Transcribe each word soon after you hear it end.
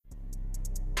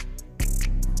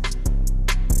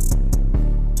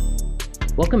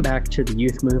Welcome back to the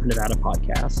Youth Move Nevada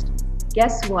podcast.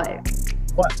 Guess what?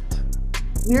 What?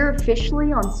 We're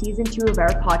officially on season 2 of our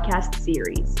podcast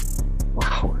series.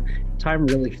 Wow, time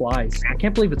really flies. I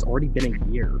can't believe it's already been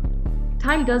a year.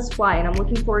 Time does fly, and I'm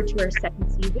looking forward to our second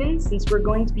season since we're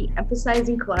going to be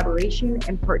emphasizing collaboration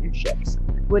and partnerships,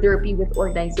 whether it be with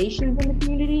organizations in the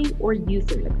community or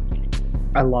youth in the community.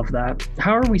 I love that.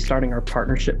 How are we starting our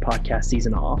partnership podcast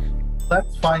season off?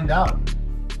 Let's find out.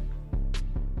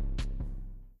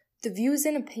 The views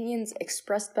and opinions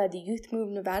expressed by the Youth Move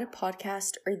Nevada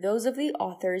podcast are those of the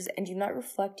authors and do not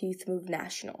reflect Youth Move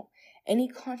National. Any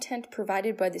content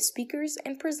provided by the speakers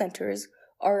and presenters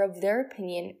are of their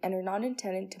opinion and are not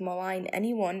intended to malign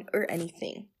anyone or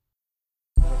anything.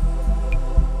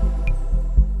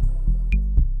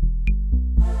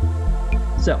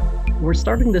 So, we're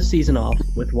starting this season off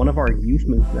with one of our Youth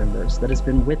Move members that has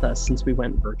been with us since we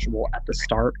went virtual at the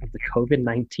start of the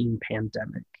COVID-19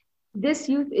 pandemic. This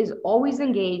youth is always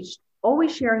engaged,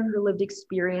 always sharing her lived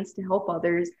experience to help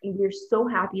others, and we're so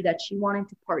happy that she wanted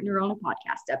to partner on a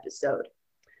podcast episode.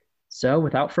 So,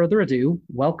 without further ado,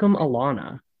 welcome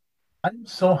Alana. I'm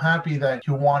so happy that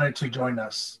you wanted to join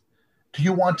us. Do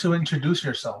you want to introduce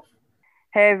yourself?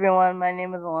 Hey everyone, my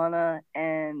name is Alana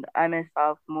and I'm a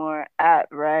sophomore at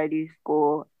Variety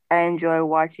School. I enjoy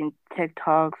watching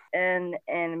TikToks and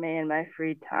anime in my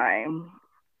free time.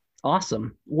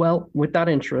 Awesome. Well, with that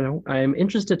intro, I'm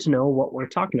interested to know what we're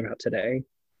talking about today.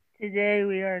 Today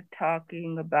we are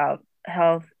talking about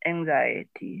health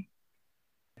anxiety.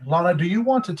 Lana, do you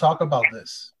want to talk about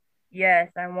this? Yes,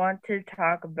 I want to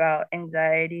talk about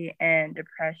anxiety and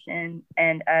depression.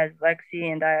 And as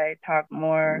Lexi and I talk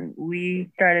more,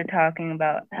 we started talking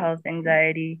about health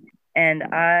anxiety. And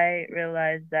I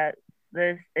realized that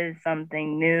this is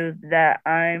something new that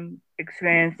I'm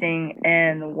experiencing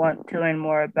and want to learn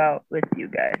more about with you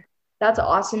guys. That's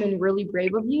awesome and really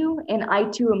brave of you. And I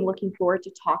too am looking forward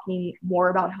to talking more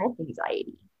about health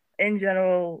anxiety. In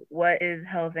general, what is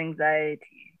health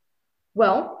anxiety?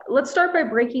 Well, let's start by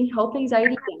breaking health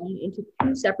anxiety down into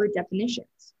 2 separate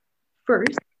definitions.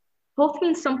 First, health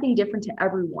means something different to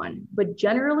everyone, but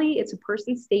generally it's a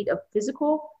person's state of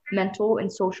physical, mental,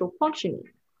 and social functioning.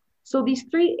 So these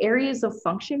 3 areas of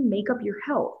function make up your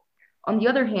health. On the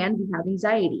other hand, we have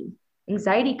anxiety.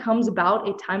 Anxiety comes about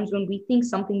at times when we think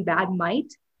something bad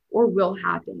might or will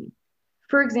happen.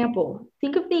 For example,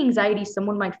 think of the anxiety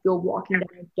someone might feel walking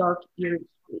down a dark, eerie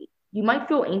street. You might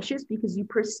feel anxious because you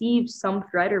perceive some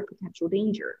threat or potential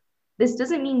danger. This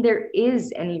doesn't mean there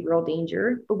is any real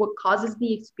danger, but what causes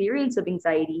the experience of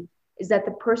anxiety is that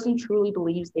the person truly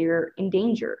believes they're in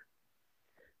danger.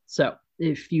 So,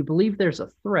 if you believe there's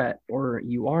a threat or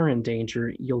you are in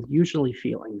danger, you'll usually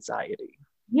feel anxiety.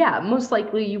 Yeah, most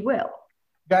likely you will.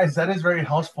 Guys, that is very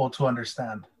helpful to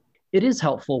understand. It is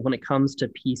helpful when it comes to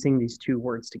piecing these 2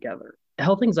 words together.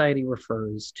 Health anxiety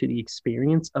refers to the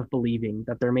experience of believing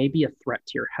that there may be a threat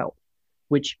to your health,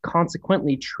 which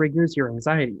consequently triggers your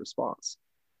anxiety response.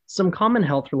 Some common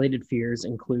health-related fears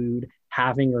include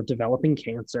having or developing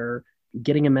cancer,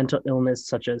 getting a mental illness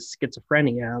such as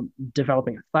schizophrenia,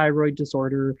 developing a thyroid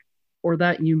disorder, or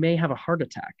that you may have a heart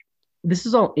attack. This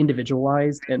is all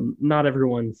individualized, and not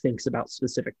everyone thinks about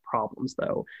specific problems,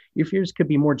 though. Your fears could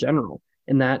be more general,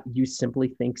 in that you simply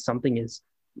think something is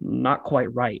not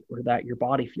quite right or that your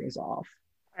body feels off.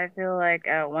 I feel like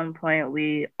at one point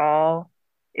we all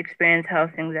experience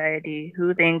health anxiety.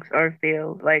 Who thinks or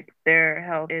feels like their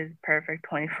health is perfect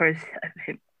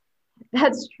 24/7?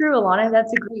 That's true, Alana.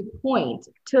 That's a great point.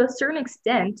 To a certain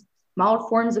extent, mild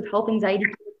forms of health anxiety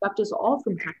can affect us all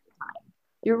from time to time.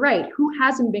 You're right. Who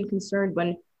hasn't been concerned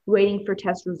when waiting for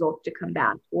test results to come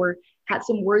back or had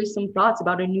some worrisome thoughts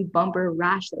about a new bump or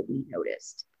rash that we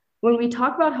noticed? When we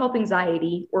talk about health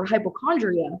anxiety or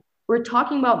hypochondria, we're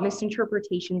talking about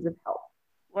misinterpretations of health.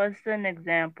 What's an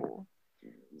example?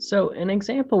 So an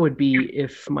example would be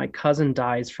if my cousin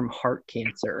dies from heart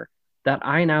cancer, that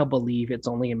I now believe it's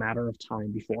only a matter of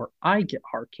time before I get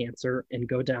heart cancer and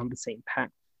go down the same path.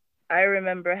 I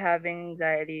remember having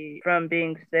anxiety from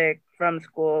being sick from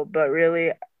school, but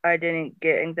really I didn't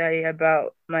get anxiety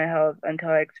about my health until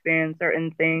I experienced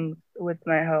certain things with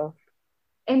my health.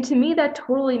 And to me, that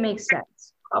totally makes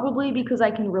sense, probably because I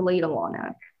can relate,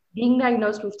 Alana. Being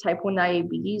diagnosed with type 1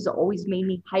 diabetes always made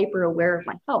me hyper aware of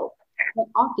my health. I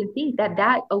often think that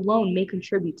that alone may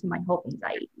contribute to my health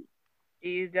anxiety. Do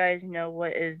you guys know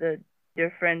what is the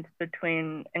difference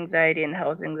between anxiety and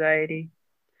health anxiety?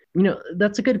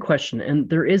 That's a good question, and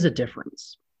there is a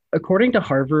difference. According to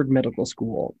Harvard Medical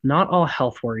School, not all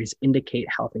health worries indicate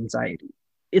health anxiety.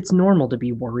 It's normal to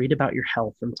be worried about your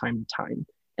health from time to time,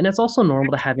 and it's also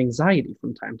normal to have anxiety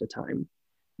from time to time.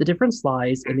 The difference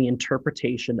lies in the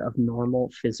interpretation of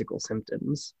normal physical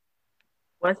symptoms.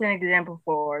 What's an example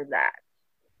for that?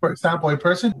 For example, a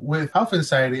person with health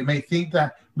anxiety may think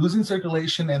that losing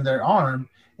circulation in their arm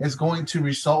is going to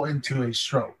result into a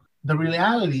stroke. The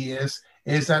reality is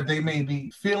that they may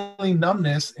be feeling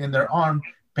numbness in their arm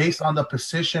based on the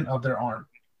position of their arm.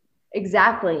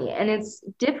 Exactly. And it's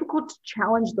difficult to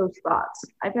challenge those thoughts.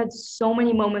 I've had so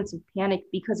many moments of panic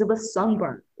because of a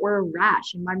sunburn or a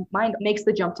rash, and my mind makes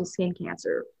the jump to skin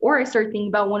cancer. Or I start thinking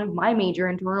about one of my major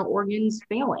internal organs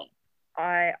failing.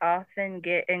 I often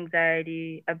get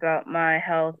anxiety about my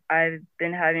health. I've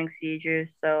been having seizures,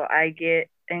 so I get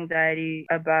anxiety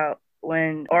about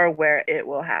when or where it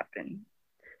will happen.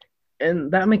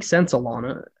 And that makes sense,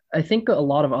 Alana. I think a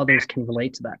lot of others can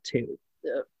relate to that too.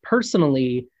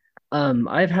 Personally,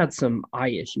 I've had some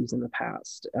eye issues in the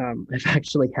past. I've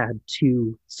actually had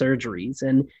 2 surgeries,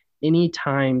 and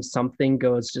anytime something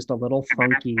goes just a little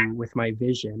funky with my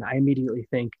vision, I immediately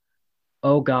think,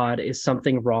 oh God, is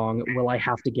something wrong? Will I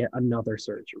have to get another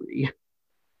surgery?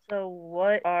 So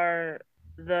what are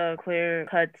the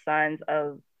clear-cut signs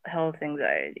of health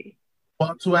anxiety?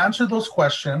 Well, to answer those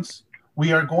questions,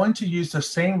 we are going to use the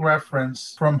same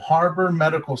reference from Harvard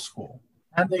Medical School.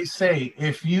 And they say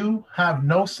if you have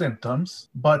no symptoms,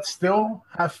 but still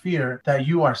have fear that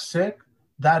you are sick,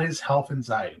 that is health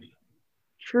anxiety.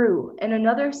 True. And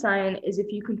another sign is if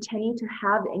you continue to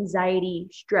have anxiety,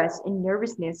 stress, and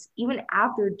nervousness, even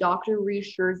after a doctor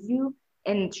reassures you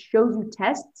and shows you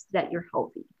tests that you're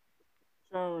healthy.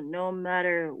 So no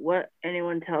matter what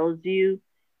anyone tells you,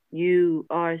 you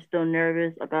are still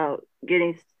nervous about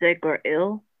getting sick or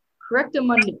ill?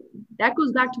 Correctamundo. That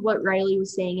goes back to what Riley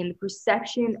was saying in the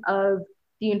perception of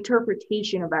the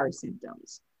interpretation of our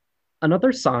symptoms.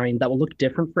 Another sign that will look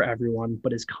different for everyone,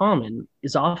 but is common,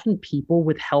 is often people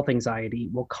with health anxiety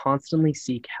will constantly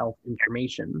seek health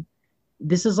information.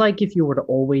 This is like if you were to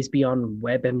always be on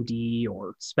WebMD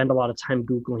or spend a lot of time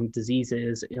Googling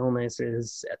diseases,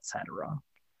 illnesses, etc.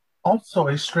 Also,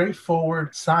 a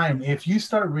straightforward sign, if you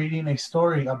start reading a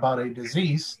story about a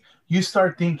disease, you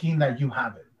start thinking that you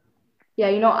have it. Yeah,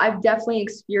 I've definitely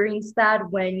experienced that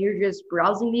when you're just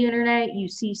browsing the internet, you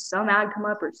see some ad come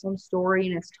up or some story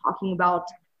and it's talking about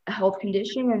a health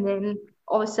condition. And then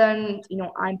all of a sudden,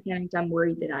 I'm panicked. I'm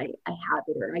worried that I have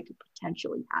it or I could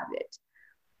potentially have it.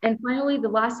 And finally, the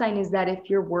last sign is that if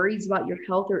your worries about your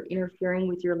health are interfering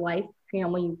with your life,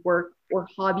 family, work, or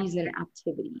hobbies and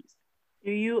activities.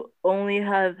 Do you only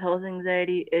have health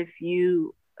anxiety if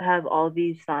you have all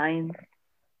these signs?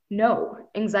 No,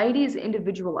 anxiety is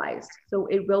individualized, so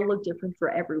it will look different for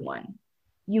everyone.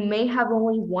 You may have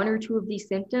only 1 or 2 of these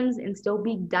symptoms and still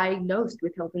be diagnosed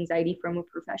with health anxiety from a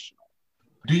professional.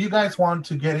 Do you guys want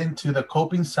to get into the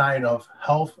coping side of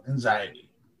health anxiety?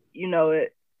 You know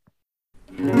it.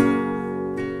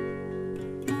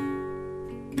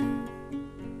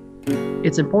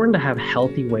 It's important to have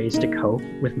healthy ways to cope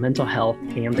with mental health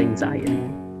and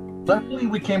anxiety. Luckily,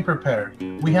 we came prepared.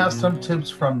 We have some tips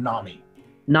from NAMI.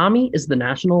 NAMI is the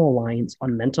National Alliance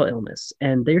on Mental Illness,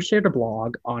 and they shared a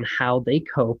blog on how they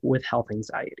cope with health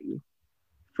anxiety.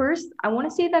 First, I want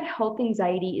to say that health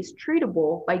anxiety is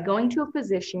treatable by going to a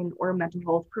physician or a mental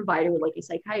health provider like a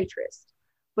psychiatrist.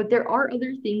 But there are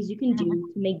other things you can do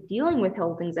to make dealing with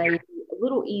health anxiety a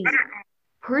little easier.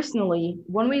 Personally,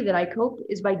 one way that I cope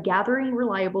is by gathering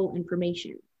reliable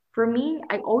information. For me,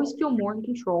 I always feel more in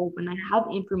control when I have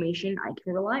information I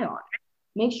can rely on.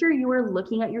 Make sure you are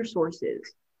looking at your sources.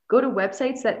 Go to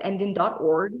websites that end in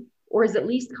 .org or is at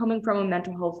least coming from a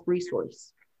mental health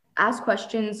resource. Ask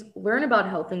questions, learn about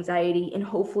health anxiety, and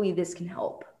hopefully this can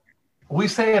help. We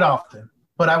say it often,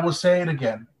 but I will say it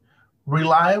again.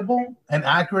 Reliable and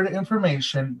accurate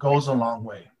information goes a long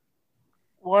way.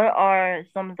 What are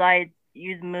some sites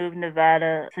Youth Move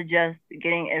Nevada suggest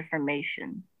getting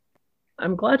information?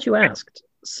 I'm glad you asked.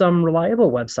 Some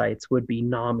reliable websites would be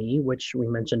NAMI, which we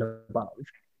mentioned above.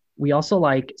 We also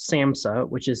like SAMHSA,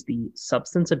 which is the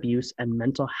Substance Abuse and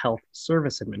Mental Health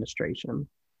Service Administration.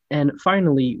 And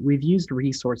finally, we've used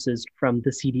resources from the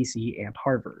CDC and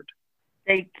Harvard.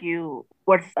 Thank you.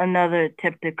 What's another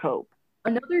tip to cope?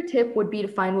 Another tip would be to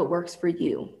find what works for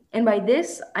you. And by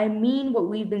this, I mean what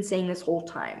we've been saying this whole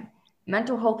time.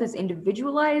 Mental health is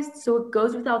individualized, so it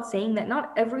goes without saying that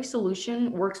not every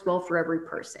solution works well for every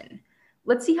person.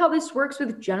 Let's see how this works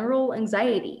with general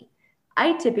anxiety.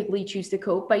 I typically choose to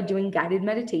cope by doing guided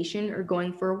meditation or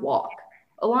going for a walk.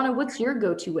 Alana, what's your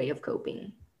go-to way of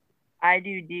coping? I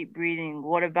do deep breathing.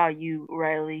 What about you,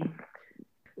 Riley?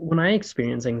 When I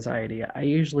experience anxiety, I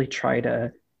usually try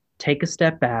to take a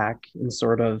step back and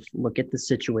sort of look at the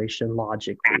situation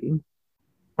logically.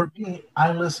 For me,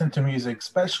 I listen to music,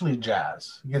 especially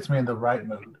jazz. It gets me in the right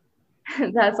mood.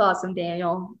 That's awesome,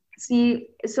 Daniel. See,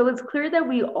 so it's clear that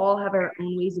we all have our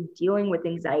own ways of dealing with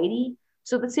anxiety.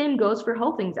 So the same goes for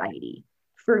health anxiety.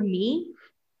 For me,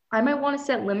 I might want to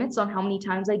set limits on how many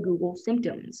times I Google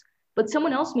symptoms, but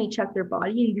someone else may check their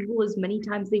body and Google as many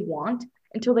times they want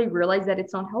until they realize that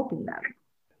it's not helping them.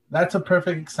 That's a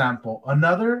perfect example.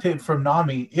 Another tip from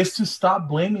NAMI is to stop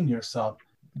blaming yourself.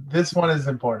 This one is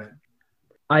important.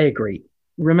 I agree.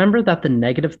 Remember that the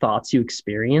negative thoughts you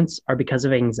experience are because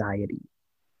of anxiety.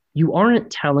 You aren't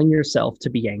telling yourself to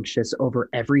be anxious over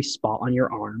every spot on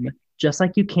your arm, just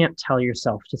like you can't tell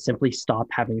yourself to simply stop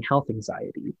having health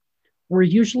anxiety. We're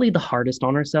usually the hardest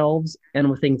on ourselves, and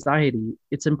with anxiety,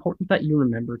 it's important that you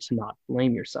remember to not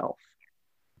blame yourself.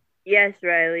 Yes,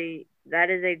 Riley, that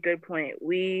is a good point.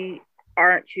 We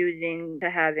aren't choosing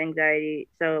to have anxiety,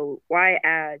 so why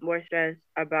add more stress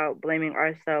about blaming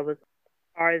ourselves?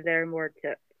 Are there more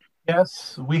tips?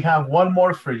 Yes, we have one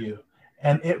more for you,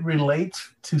 and it relates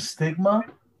to stigma.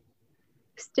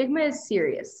 Stigma is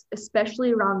serious,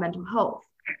 especially around mental health,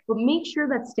 but make sure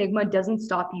that stigma doesn't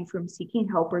stop you from seeking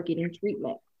help or getting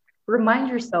treatment. Remind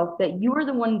yourself that you are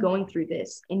the one going through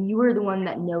this, and you are the one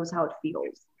that knows how it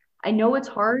feels. I know it's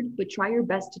hard, but try your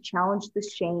best to challenge the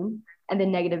shame and the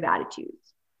negative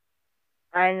attitudes.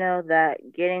 I know that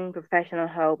getting professional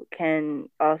help can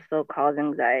also cause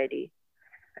anxiety.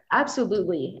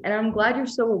 Absolutely. And I'm glad you're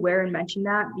so aware and mentioned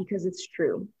that because it's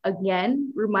true.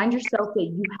 Again, remind yourself that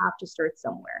you have to start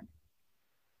somewhere.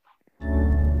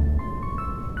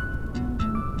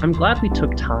 I'm glad we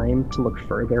took time to look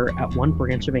further at one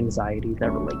branch of anxiety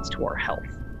that relates to our health.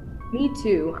 Me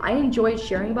too. I enjoyed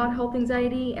sharing about health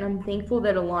anxiety, and I'm thankful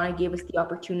that Alana gave us the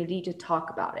opportunity to talk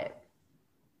about it.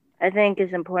 I think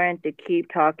it's important to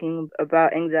keep talking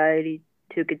about anxiety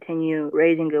to continue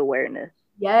raising awareness.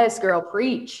 Yes, girl,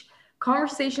 preach.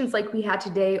 Conversations like we had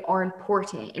today are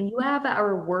important, and you have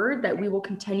our word that we will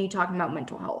continue talking about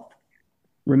mental health.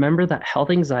 Remember that health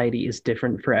anxiety is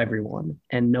different for everyone,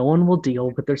 and no one will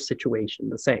deal with their situation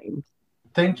the same.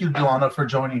 Thank you, Delana, for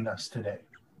joining us today.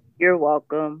 You're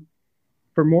welcome.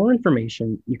 For more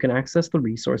information, you can access the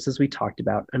resources we talked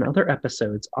about and other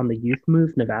episodes on the Youth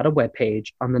Move Nevada webpage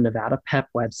on the Nevada PEP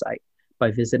website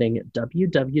by visiting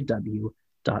www.nvpep.org.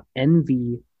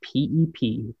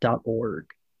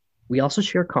 We also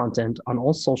share content on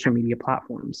all social media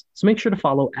platforms, so make sure to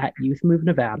follow at Youth Move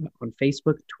Nevada on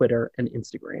Facebook, Twitter, and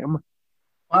Instagram.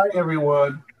 Bye,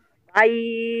 everyone.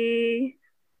 Bye.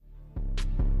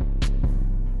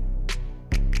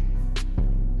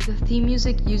 The theme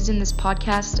music used in this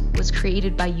podcast was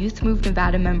created by Youth Move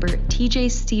Nevada member TJ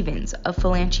Stevens of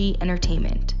Phalange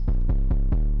Entertainment.